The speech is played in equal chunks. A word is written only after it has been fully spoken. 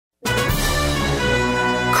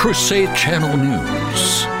Crusade Channel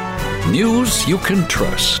News. News you can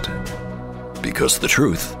trust. Because the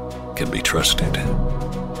truth can be trusted.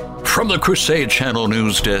 From the Crusade Channel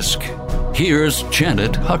News Desk, here's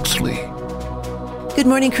Janet Huxley. Good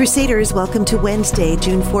morning, Crusaders. Welcome to Wednesday,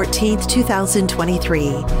 June 14th, 2023.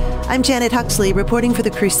 I'm Janet Huxley, reporting for the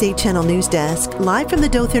Crusade Channel News Desk, live from the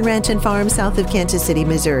Dothan Ranch and Farm south of Kansas City,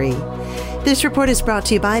 Missouri. This report is brought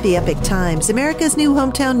to you by the Epic Times, America's new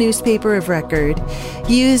hometown newspaper of record.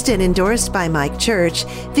 Used and endorsed by Mike Church,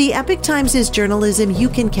 the Epic Times is journalism you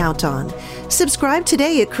can count on. Subscribe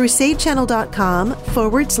today at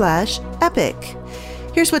crusadechannel.com/epic.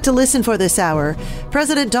 Here's what to listen for this hour.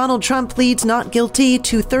 President Donald Trump pleads not guilty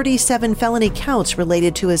to 37 felony counts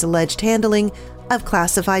related to his alleged handling of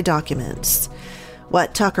classified documents.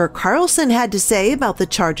 What Tucker Carlson had to say about the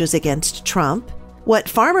charges against Trump. What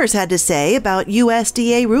farmers had to say about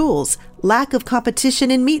USDA rules. Lack of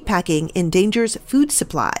competition in meatpacking endangers food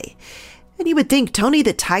supply. And you would think Tony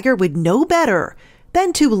the Tiger would know better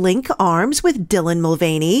than to link arms with Dylan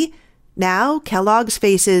Mulvaney. Now Kellogg's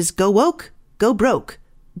faces go woke, go broke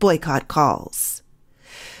boycott calls.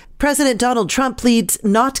 President Donald Trump pleads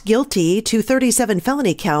not guilty to 37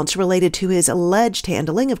 felony counts related to his alleged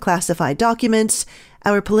handling of classified documents.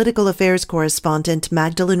 Our political affairs correspondent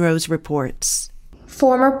Mahgdalen Rose reports.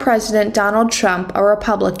 Former President Donald Trump, a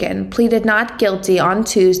Republican, pleaded not guilty on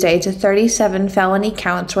Tuesday to 37 felony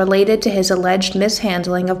counts related to his alleged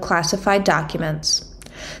mishandling of classified documents.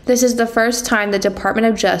 This is the first time the Department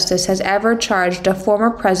of Justice has ever charged a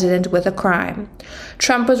former president with a crime.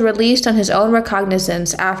 Trump was released on his own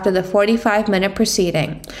recognizance after the 45-minute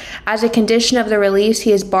proceeding. As a condition of the release,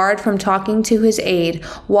 he is barred from talking to his aide,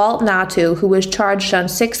 Walt Natu, who was charged on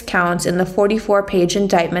 6 counts in the 44-page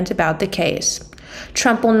indictment about the case.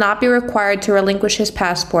 Trump will not be required to relinquish his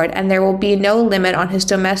passport, and there will be no limit on his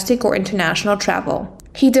domestic or international travel.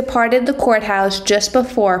 He departed the courthouse just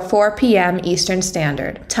before 4 p.m. Eastern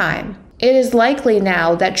Standard Time. It is likely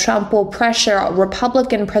now that Trump will pressure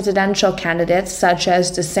Republican presidential candidates such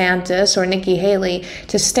as DeSantis or Nikki Haley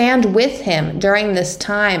to stand with him during this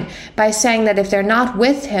time by saying that if they're not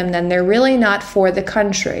with him, then they're really not for the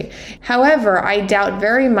country. However, I doubt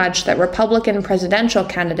very much that Republican presidential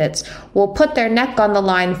candidates will put their neck on the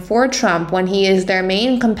line for Trump when he is their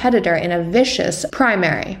main competitor in a vicious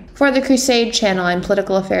primary. For the Crusade Channel, I'm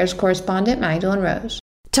political affairs correspondent Mahgdalen Rose.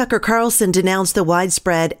 Tucker Carlson denounced the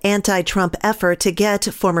widespread anti-Trump effort to get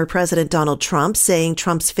former President Donald Trump, saying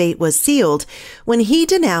Trump's fate was sealed when he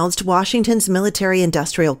denounced Washington's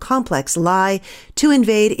military-industrial complex lie to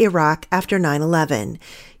invade Iraq after 9/11.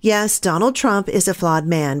 Yes, Donald Trump is a flawed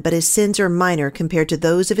man, but his sins are minor compared to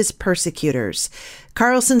those of his persecutors.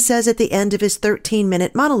 Carlson says at the end of his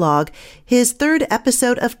 13-minute monologue, his third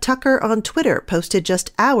episode of Tucker on Twitter posted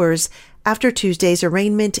just hours after Tuesday's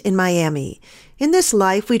arraignment in Miami. In this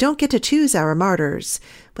life, we don't get to choose our martyrs.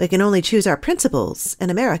 We can only choose our principles, and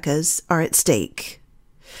America's are at stake.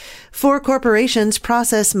 4 corporations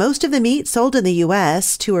process most of the meat sold in the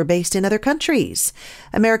U.S. 2 are based in other countries.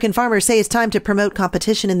 American farmers say it's time to promote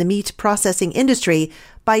competition in the meat processing industry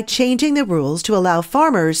by changing the rules to allow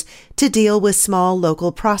farmers to deal with small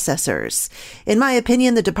local processors. In my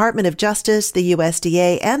opinion, the Department of Justice, the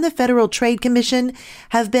USDA, and the Federal Trade Commission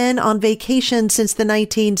have been on vacation since the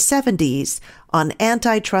 1970s on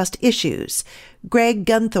antitrust issues. Greg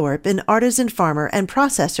Gunthorpe, an artisan farmer and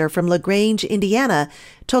processor from LaGrange, Indiana,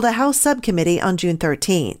 told a House subcommittee on June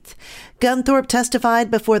 13th. Gunthorpe testified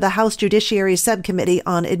before the House Judiciary Subcommittee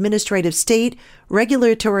on Administrative State,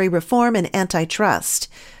 Regulatory Reform, and Antitrust.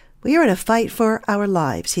 We are in a fight for our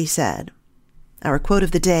lives, he said. Our quote of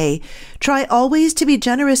the day, try always to be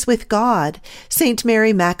generous with God, St.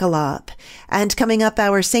 Mary MacAlop. And coming up,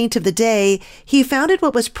 our saint of the day, he founded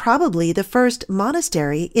what was probably the first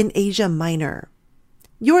monastery in Asia Minor.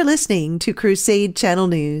 You're listening to Crusade Channel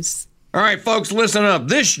News. All right, folks, listen up.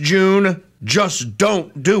 This June, just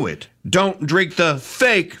don't do it. Don't drink the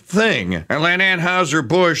fake thing and let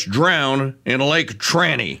Anheuser-Busch drown in Lake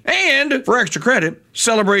Tranny. And for extra credit,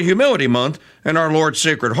 celebrate Humility Month and our Lord's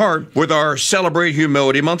Sacred Heart with our Celebrate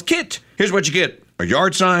Humility Month kit. Here's what you get. A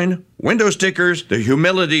yard sign, window stickers, the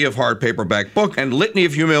Humility of Heart paperback book, and Litany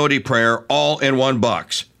of Humility prayer all in one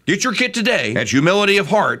box. Get your kit today at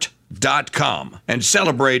humilityofheart.com and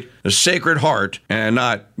celebrate the Sacred Heart and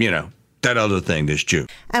not, that other thing this June.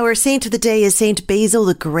 Our saint of the day is Saint Basil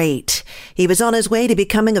the Great. He was on his way to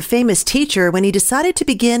becoming a famous teacher when he decided to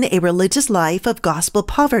begin a religious life of gospel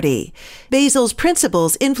poverty. Basil's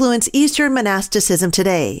principles influence Eastern monasticism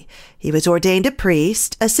today. He was ordained a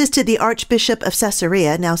priest, assisted the Archbishop of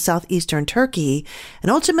Caesarea, now southeastern Turkey, and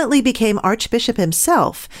ultimately became Archbishop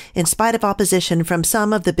himself, in spite of opposition from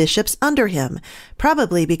some of the bishops under him,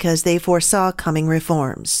 probably because they foresaw coming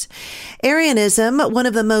reforms. Arianism, one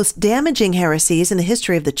of the most damaging heresies in the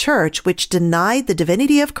history of the Church, which denied the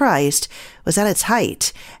divinity of Christ, was at its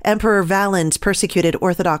height. Emperor Valens persecuted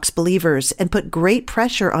Orthodox believers and put great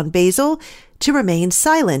pressure on Basil to remain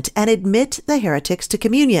silent and admit the heretics to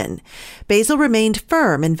communion. Basil remained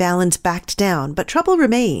firm and Valens backed down, but trouble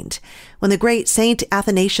remained. When the great Saint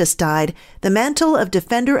Athanasius died, the mantle of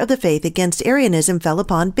defender of the faith against Arianism fell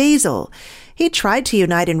upon Basil. He tried to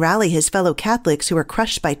unite and rally his fellow Catholics who were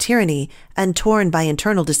crushed by tyranny and torn by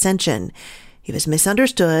internal dissension. He was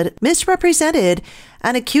misunderstood, misrepresented,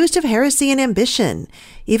 and accused of heresy and ambition.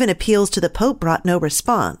 Even appeals to the Pope brought no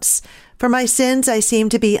response. For my sins, I seem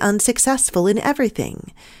to be unsuccessful in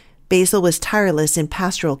everything. Basil was tireless in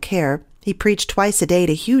pastoral care. He preached twice a day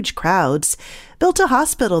to huge crowds, built a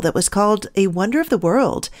hospital that was called a wonder of the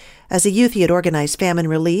world. As a youth, he had organized famine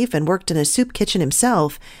relief and worked in a soup kitchen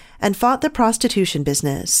himself, and fought the prostitution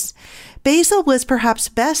business. Basil was perhaps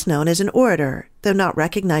best known as an orator. Though not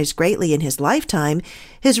recognized greatly in his lifetime,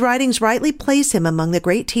 his writings rightly place him among the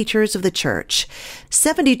great teachers of the Church.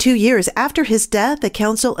 72 years after his death, the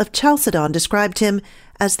Council of Chalcedon described him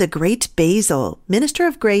as the great Basil, minister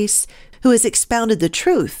of grace, who has expounded the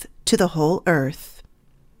truth to the whole earth.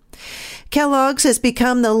 Kellogg's has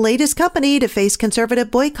become the latest company to face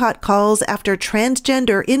conservative boycott calls after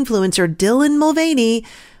transgender influencer Dylan Mulvaney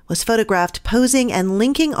was photographed posing and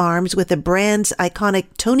linking arms with the brand's iconic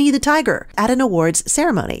Tony the Tiger at an awards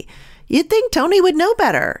ceremony. You'd think Tony would know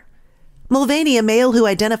better. Mulvaney, a male who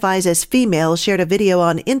identifies as female, shared a video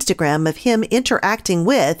on Instagram of him interacting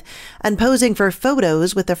with and posing for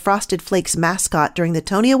photos with the Frosted Flakes mascot during the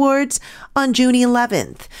Tony Awards on June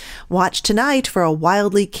 11th. Watch tonight for a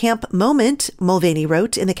wildly camp moment, Mulvaney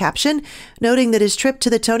wrote in the caption, noting that his trip to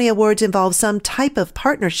the Tony Awards involved some type of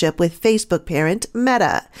partnership with Facebook parent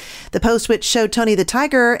Meta. The post, which showed Tony the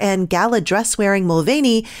Tiger and gala dress-wearing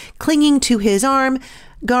Mulvaney clinging to his arm,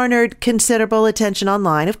 garnered considerable attention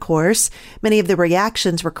online, of course. Many of the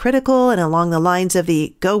reactions were critical and along the lines of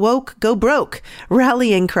the "Go woke, go broke"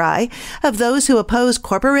 rallying cry of those who oppose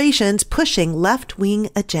corporations pushing left-wing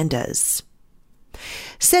agendas.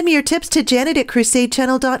 Send me your tips to Janet at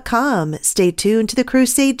CrusadeChannel.com. Stay tuned to the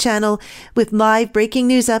Crusade Channel with live breaking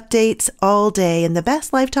news updates all day and the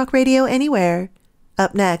best live talk radio anywhere.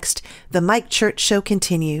 Up next, the Mike Church Show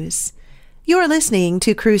continues. You're listening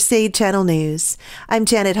to Crusade Channel News. I'm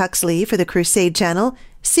Janet Huxley for the Crusade Channel,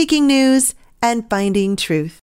 seeking news and finding truth.